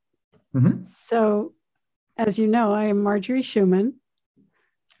Mm-hmm. So, as you know, I am Marjorie Schumann,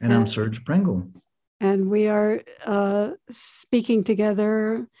 And I'm and, Serge Pringle. and we are speaking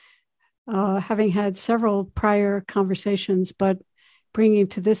together, having had several prior conversations, but bringing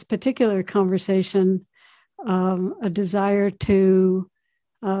to this particular conversation a desire to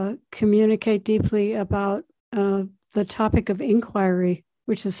communicate deeply about the topic of inquiry,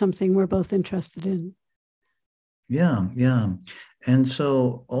 which is something we're both interested in. Yeah, yeah. And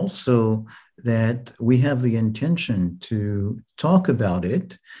so also that we have the intention to talk about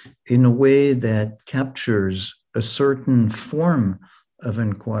it in a way that captures a certain form of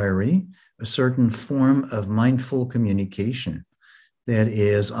inquiry, a certain form of mindful communication that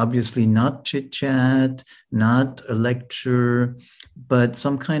is obviously not chit chat, not a lecture, but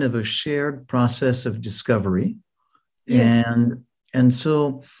some kind of a shared process of discovery. Yes. And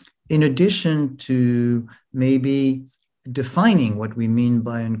so, in addition to maybe defining what we mean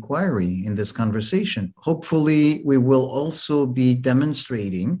by inquiry in this conversation, hopefully we will also be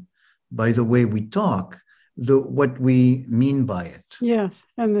demonstrating by the way we talk what we mean by it. Yes,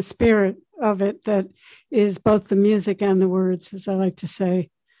 and the spirit of it that is both the music and the words, as I like to say.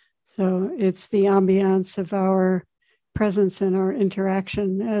 So it's the ambiance of our presence and our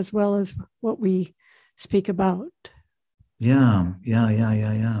interaction, as well as what we speak about. Yeah, yeah, yeah,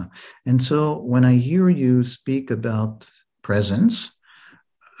 yeah, yeah. And so when I hear you speak about presence,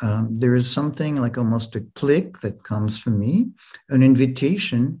 there is something like almost a click that comes from me, an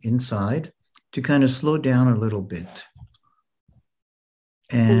invitation inside to kind of slow down a little bit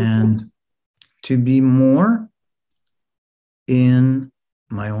Thank you. and to be more in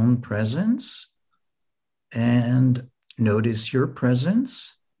my own presence and notice your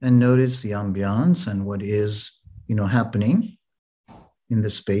presence and notice the ambiance and what is, happening in the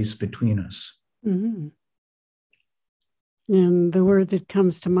space between us. Mm-hmm. And the word that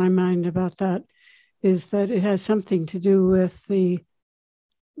comes to my mind about that is that it has something to do with the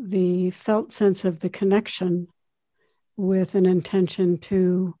felt sense of the connection with an intention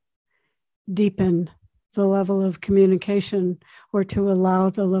to deepen the level of communication or to allow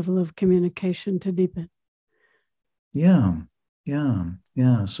the level of communication to deepen. Yeah, yeah,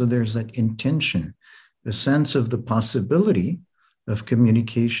 yeah. So there's that intention, the sense of the possibility of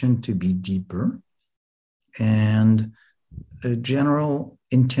communication to be deeper, and a general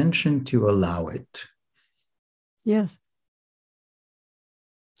intention to allow it. Yes.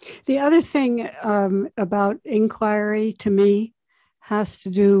 The other thing about inquiry to me has to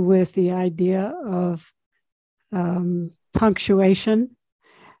do with the idea of punctuation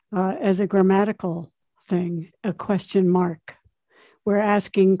as a grammatical thing, a question mark. We're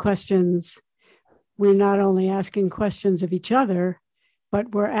asking questions. We're not only asking questions of each other,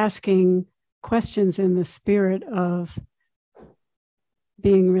 but we're asking questions in the spirit of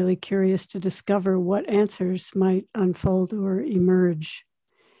being really curious to discover what answers might unfold or emerge.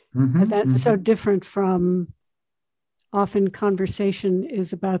 And Mm-hmm, that's so mm-hmm. different from often conversation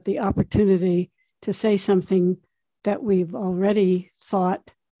is about the opportunity to say something that we've already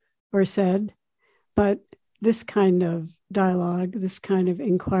thought or said. But this kind of dialogue, this kind of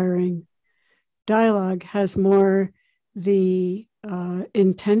inquiring dialogue has more the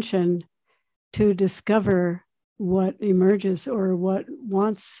intention to discover what emerges or what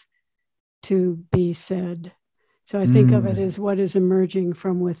wants to be said. So I think of it Mm. as what is emerging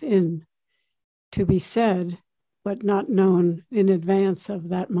from within to be said, but not known in advance of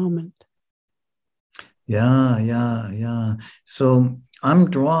that moment. Yeah, yeah, yeah. So I'm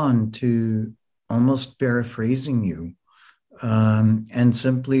drawn to almost paraphrasing you, and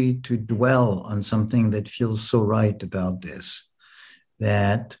simply to dwell on something that feels so right about this,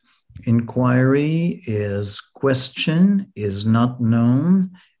 that inquiry is question, is not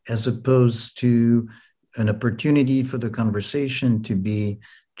known, as opposed to an opportunity for the conversation to be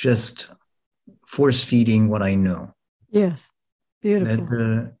just force feeding what I know. Yes, That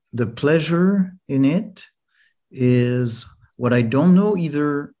beautiful. the pleasure in it is what I don't know,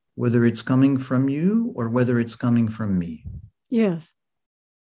 either whether it's coming from you or whether it's coming from me. Yes,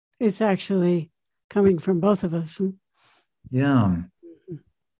 it's actually coming from both of us. Yeah,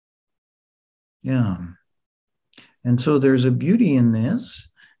 yeah. And so there's a beauty in this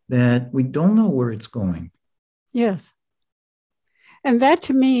that we don't know where it's going. Yes. And that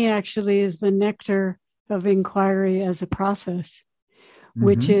to me actually is the nectar of inquiry as a process,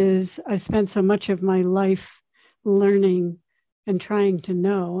 which Mm-hmm. is I've spent so much of my life learning and trying to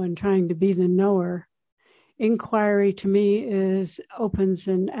know and trying to be the knower. Inquiry to me is opens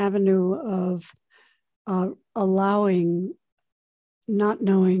an avenue of allowing, not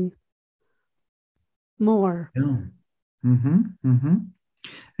knowing more. Yeah. Mm-hmm. Mm-hmm.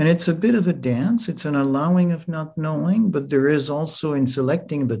 And it's a bit of a dance. It's an allowing of not knowing, but there is also in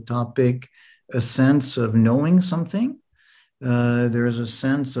selecting the topic a sense of knowing something. There is a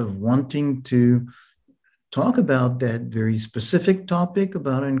sense of wanting to talk about that very specific topic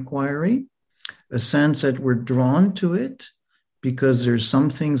about inquiry, a sense that we're drawn to it because there's some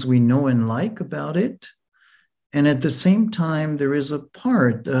things we know and like about it. And at the same time, there is a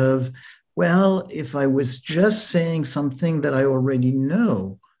part of, well, if I was just saying something that I already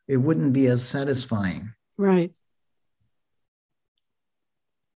know, it wouldn't be as satisfying. Right.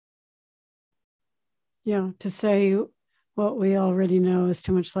 Yeah. To say what we already know is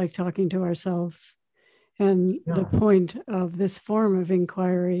too much like talking to ourselves. And the point of this form of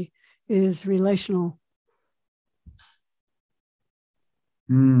inquiry is relational.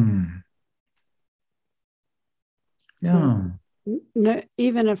 Mm. Yeah. So,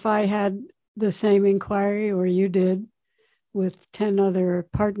 even if I had the same inquiry or you did with 10 other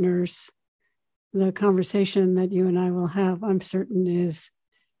partners, the conversation that you and I will have, I'm certain, is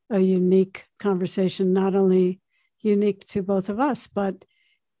a unique conversation, not only unique to both of us, but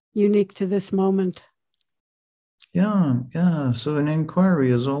unique to this moment. Yeah. So an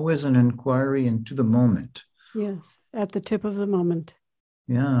inquiry is always an inquiry into the moment. Yes, at the tip of the moment.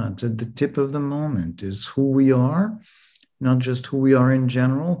 Yeah, it's at the tip of the moment is who we are, not just who we are in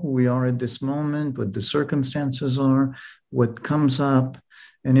general, who we are at this moment, what the circumstances are, what comes up.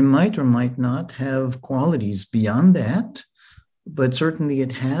 And it might or might not have qualities beyond that, but certainly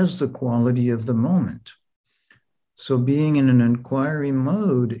it has the quality of the moment. So being in an inquiry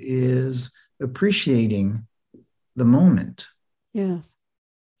mode is appreciating the moment. Yes.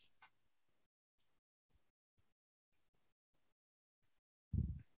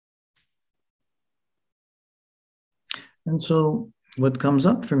 And so what comes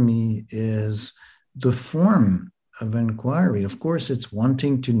up for me is the form of inquiry. Of course, it's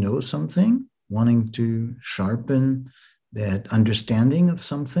wanting to know something, wanting to sharpen that understanding of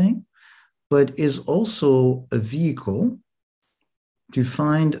something, but is also a vehicle to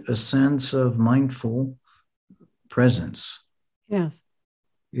find a sense of mindful presence. Yes.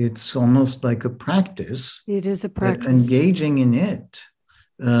 It's almost like a practice. It is a practice. That engaging in it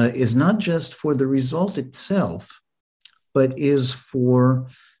is not just for the result itself, but is for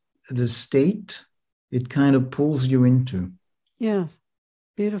the state it kind of pulls you into. Yes,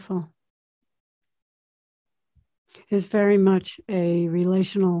 beautiful. It's very much a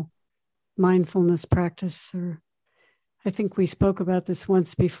relational mindfulness practice, or I think we spoke about this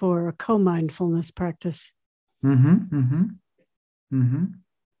once before, a co-mindfulness practice. Mm-hmm, mm-hmm, mm-hmm.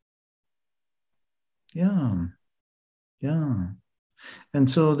 Yeah. And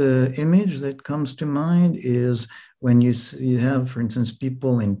so the image that comes to mind is when you have, for instance,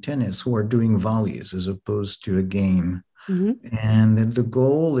 people in tennis who are doing volleys as opposed to a game. Mm-hmm. And then the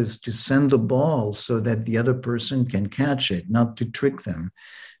goal is to send the ball so that the other person can catch it, not to trick them.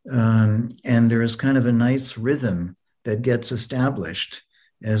 And there is kind of a nice rhythm that gets established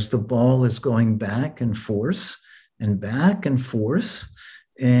as the ball is going back and forth and back and forth.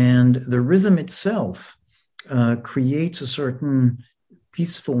 And the rhythm itself creates a certain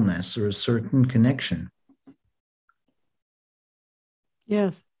peacefulness or a certain connection.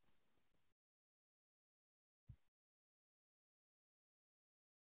 Yes.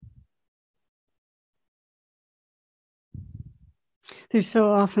 There's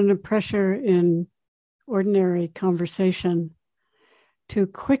so often a pressure in ordinary conversation to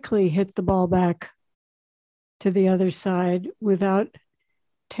quickly hit the ball back to the other side without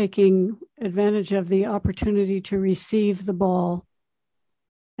taking advantage of the opportunity to receive the ball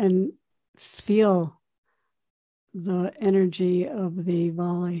and feel the energy of the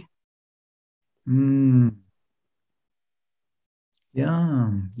volley.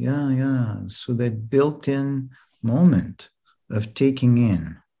 Yeah. So that built-in moment of taking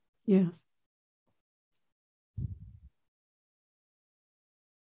in. Yes.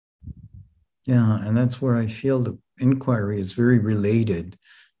 Yeah, and that's where I feel the inquiry is very related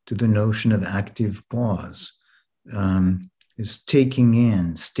to the notion of active pause. Is taking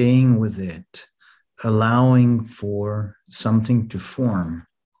in, staying with it, allowing for something to form,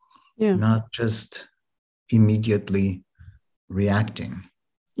 not just immediately reacting.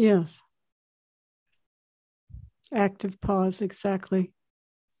 Yes. Active pause, exactly.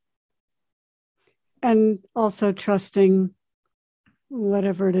 And also trusting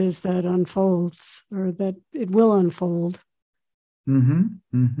whatever it is that unfolds or that it will unfold in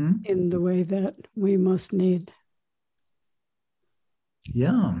the way that we most need.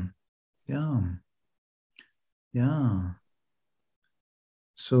 Yeah.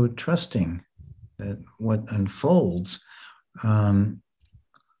 So trusting that what unfolds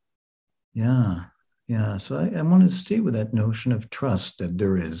Yeah. Yeah. So I want to stay with that notion of trust that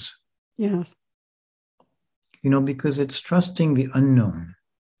there is, Yes, because it's trusting the unknown.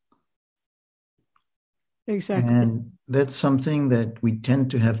 exactly. And that's something that we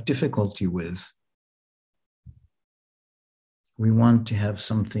tend to have difficulty with. We want to have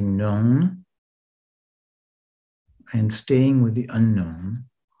something known and staying with the unknown.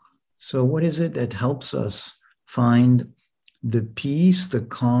 So, what is it that helps us find the peace, the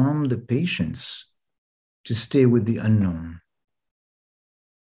calm, the patience to stay with the unknown?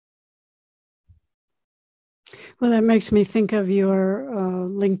 Well, that makes me think of your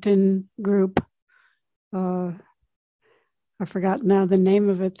LinkedIn group. Uh, I forgot now the name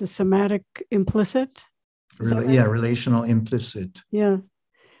of it, the somatic implicit. Is that right? Yeah, relational implicit. Yeah.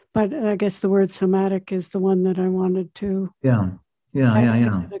 But I guess the word somatic is the one that I wanted to Yeah, yeah, add yeah, into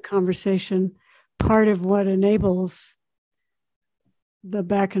yeah. the conversation. Part of what enables the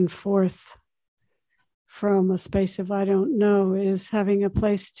back and forth from a space of I don't know is having a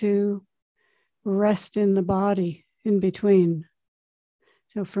place to rest in the body in between.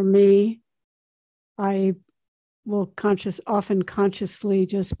 So for me, I will often consciously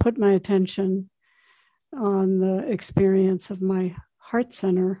just put my attention on the experience of my heart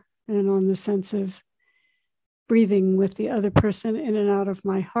center and on the sense of breathing with the other person in and out of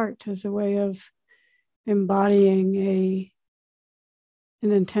my heart as a way of embodying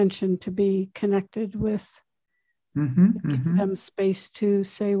an intention to be connected with, Mm-hmm, give mm-hmm. them space to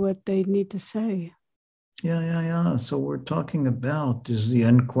say what they need to say. Yeah, yeah, yeah. So we're talking about is the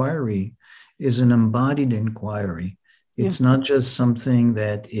inquiry is an embodied inquiry. Yeah. It's not just something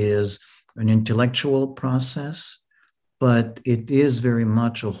that is an intellectual process, but it is very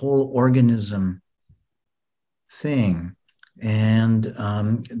much a whole organism thing. And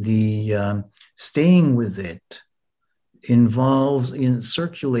the staying with it involves in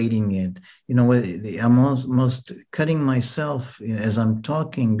circulating it. I'm almost cutting myself as I'm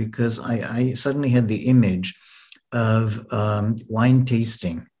talking because I suddenly had the image of wine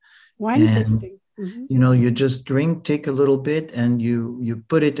tasting. Wine And tasting. Mm-hmm. you just take a little bit and you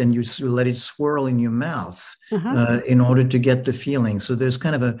put it and you let it swirl in your mouth Uh-huh. in order to get the feeling. So there's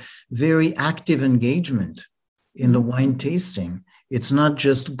kind of a very active engagement in the wine tasting. It's not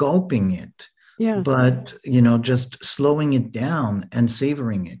just gulping it, Yes. but just slowing it down and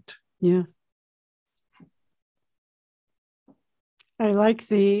savoring it. Yeah. I like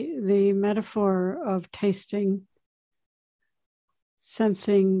the metaphor of tasting,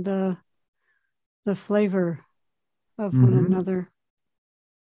 sensing the flavor of one another.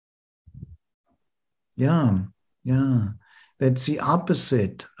 Yeah, yeah. That's the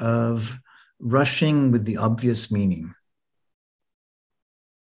opposite of rushing with the obvious meaning.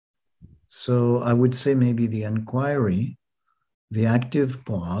 So I would say maybe the inquiry, the active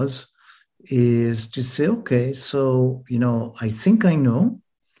pause, is to say, okay, so, I think I know,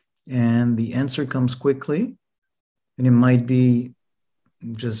 and the answer comes quickly. And it might be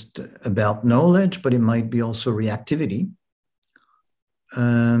just about knowledge, but it might be also reactivity.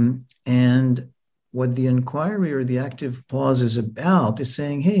 And what the inquiry or the active pause is about is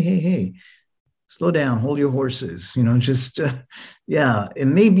saying, hey, hey, hey, slow down, hold your horses, yeah, it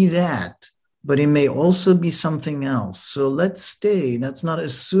may be that, but it may also be something else. So let's stay. Let's not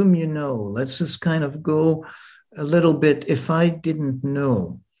assume Let's just kind of go a little bit. If I didn't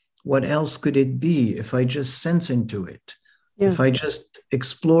know, what else could it be if I just sense into it? If I just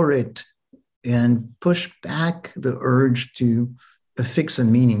explore it and push back the urge to affix a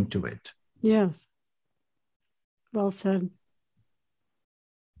meaning to it. Yes. Well said.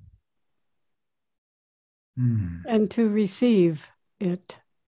 And to receive it,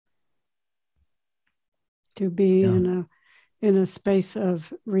 to be in a space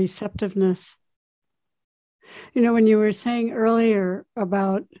of receptiveness. When you were saying earlier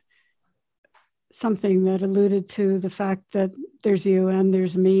about something that alluded to the fact that there's you and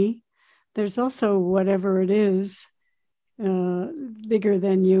there's me, there's also whatever it is bigger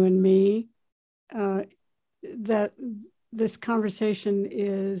than you and me, that this conversation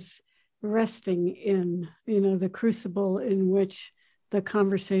is resting in, the crucible in which the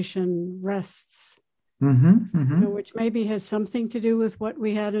conversation rests, which maybe has something to do with what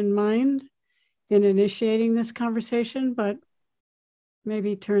we had in mind in initiating this conversation, but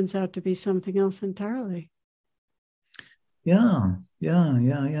maybe turns out to be something else entirely. Yeah.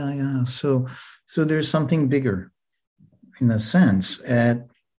 So there's something bigger in a sense. The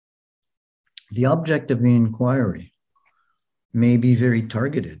object of the inquiry may be very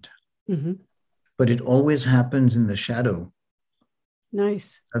targeted, but it always happens in the shadow.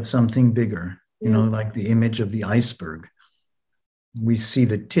 Nice. Of something bigger, like the image of the iceberg. We see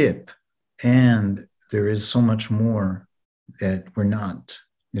the tip, And there is so much more that we're not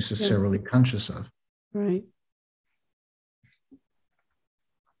necessarily conscious of. Right.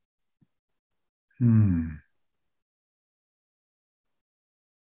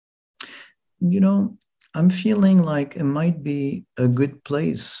 I'm feeling like it might be a good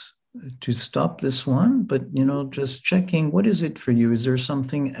place to stop this one, but, just checking, what is it for you? Is there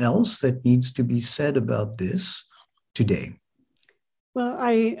something else that needs to be said about this today? Well,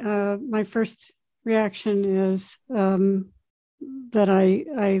 my first reaction is that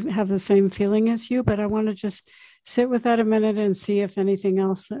I have the same feeling as you, but I want to just sit with that a minute and see if anything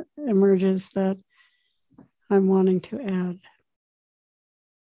else emerges that I'm wanting to add.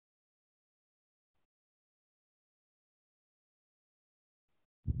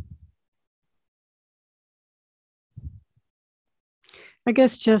 I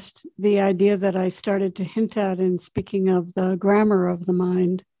guess just the idea that I started to hint at in speaking of the grammar of the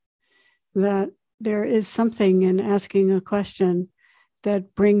mind, that there is something in asking a question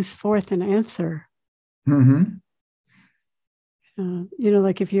that brings forth an answer. Mm-hmm.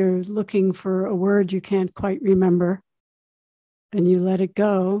 Like if you're looking for a word you can't quite remember and you let it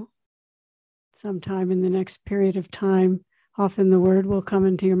go, sometime in the next period of time, often the word will come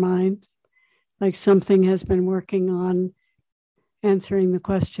into your mind, like something has been working on answering the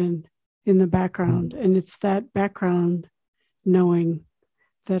question in the background. And it's that background knowing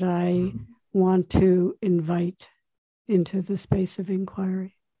that I want to invite into the space of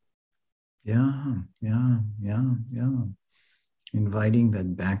inquiry. Yeah. Inviting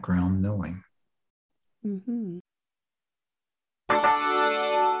that background knowing. Mm-hmm.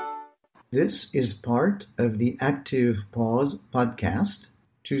 This is part of the Active Pause podcast.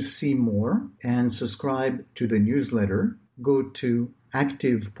 To see more and subscribe to the newsletter, go to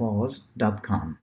activepause.com.